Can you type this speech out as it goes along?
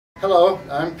Hello,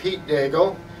 I'm Pete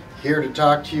Daigle, here to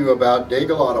talk to you about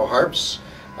Daigle Autoharps.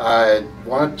 I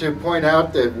want to point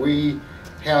out that we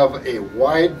have a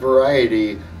wide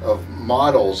variety of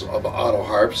models of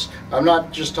Autoharps. I'm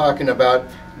not just talking about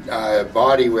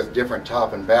body with different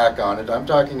top and back on it. I'm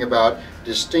talking about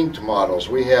distinct models.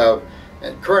 We have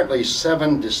currently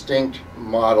 7 distinct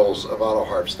models of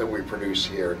Autoharps that we produce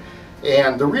here.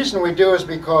 And the reason we do is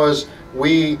because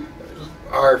we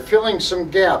are filling some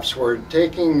gaps. We're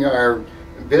taking our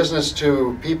business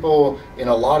to people in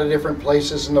a lot of different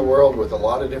places in the world with a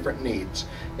lot of different needs.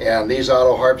 And these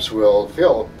Autoharps will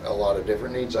fill a lot of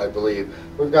different needs, I believe.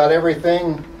 We've got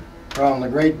everything from the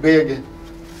great big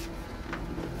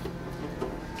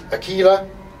Aquila,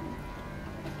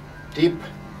 deep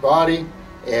body,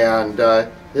 and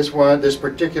this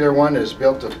particular one is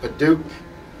built of Padauk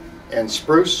and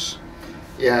spruce,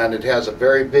 and it has a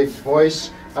very big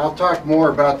voice. I'll talk more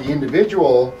about the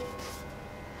individual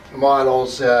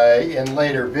models in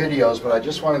later videos, but I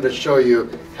just wanted to show you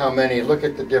how many. Look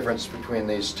at the difference between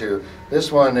these two. This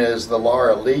one is the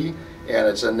Laura Lee, and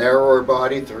it's a narrower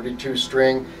body, 32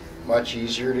 string, much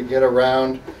easier to get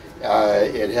around.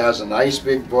 It has a nice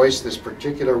big voice. This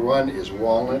particular one is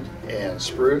walnut and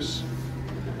spruce.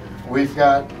 We've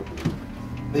got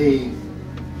the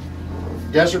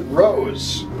Desert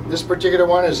Rose. This particular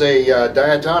one is a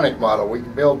diatonic model. We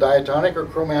can build diatonic or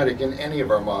chromatic in any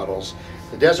of our models.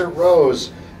 The Desert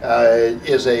Rose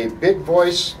is a big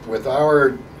voice with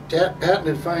our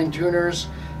patented fine tuners,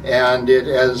 and it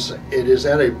is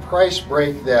at a price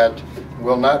break that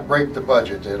will not break the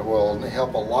budget. It will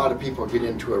help a lot of people get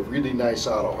into a really nice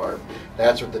Autoharp.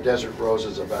 That's what the Desert Rose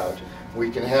is about. We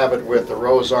can have it with the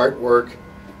rose artwork,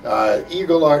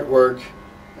 eagle artwork,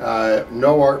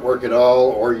 no artwork at all,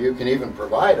 or you can even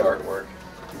provide artwork.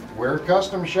 We're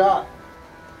custom shop.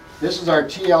 This is our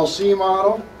TLC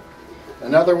model,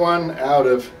 another one out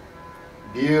of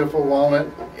beautiful walnut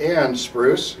and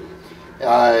spruce,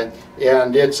 and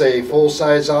it's a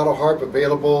full-size Autoharp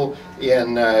available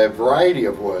in a variety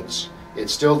of woods.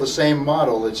 It's still the same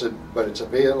model, but it's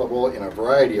available in a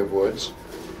variety of woods.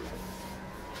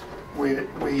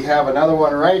 We have another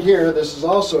one right here. This is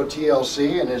also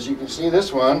TLC, and as you can see,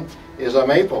 this one is a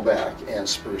maple back and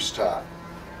spruce top.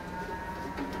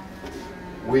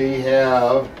 We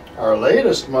have our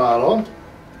latest model,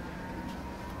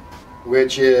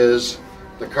 which is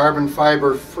the carbon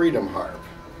fiber Freedom Harp.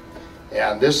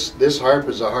 And this harp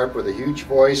is a harp with a huge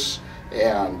voice,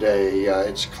 and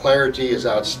its clarity is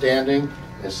outstanding.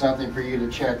 It's something for you to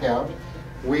check out.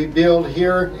 We build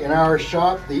here in our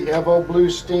shop the Evo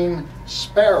Bluestein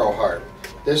Sparrow Harp.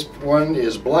 This one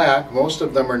is black. Most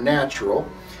of them are natural,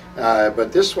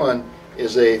 but this one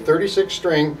is a 36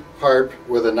 string harp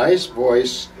with a nice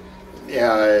voice,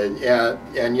 and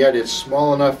yet it's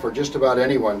small enough for just about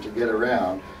anyone to get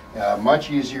around. Much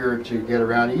easier to get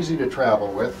around, easy to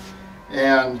travel with.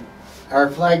 And our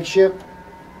flagship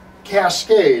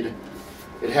Cascade,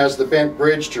 it has the bent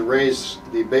bridge to raise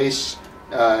the bass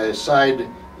side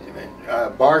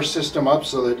bar system up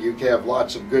so that you can have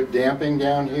lots of good damping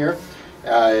down here,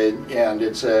 and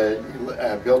it's a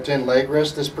built-in leg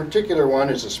rest. This particular one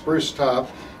is a spruce top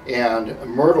and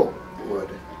myrtle wood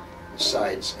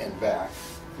sides and back.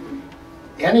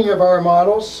 Any of our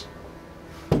models,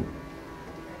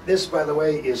 this, by the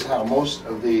way, is how most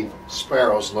of the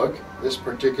Sparrows look. This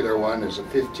particular one is a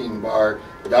 15-bar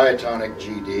diatonic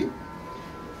GD.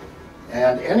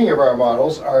 And any of our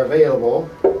models are available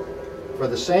for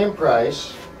the same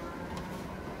price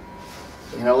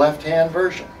in a left-hand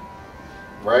version.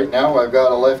 Right now I've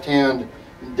got a left-hand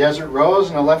Desert Rose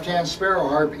and a left-hand Sparrow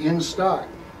Harp in stock.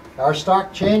 Our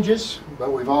stock changes,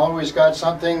 but we've always got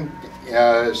something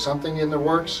in the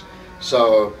works.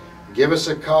 So give us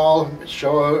a call,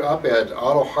 show up at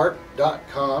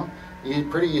autoharp.com.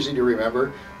 Pretty easy to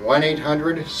remember,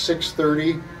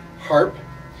 1-800-630-HARP,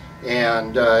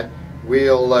 and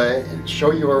we'll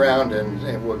show you around,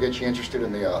 and we'll get you interested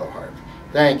in the Autoharp.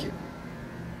 Thank you.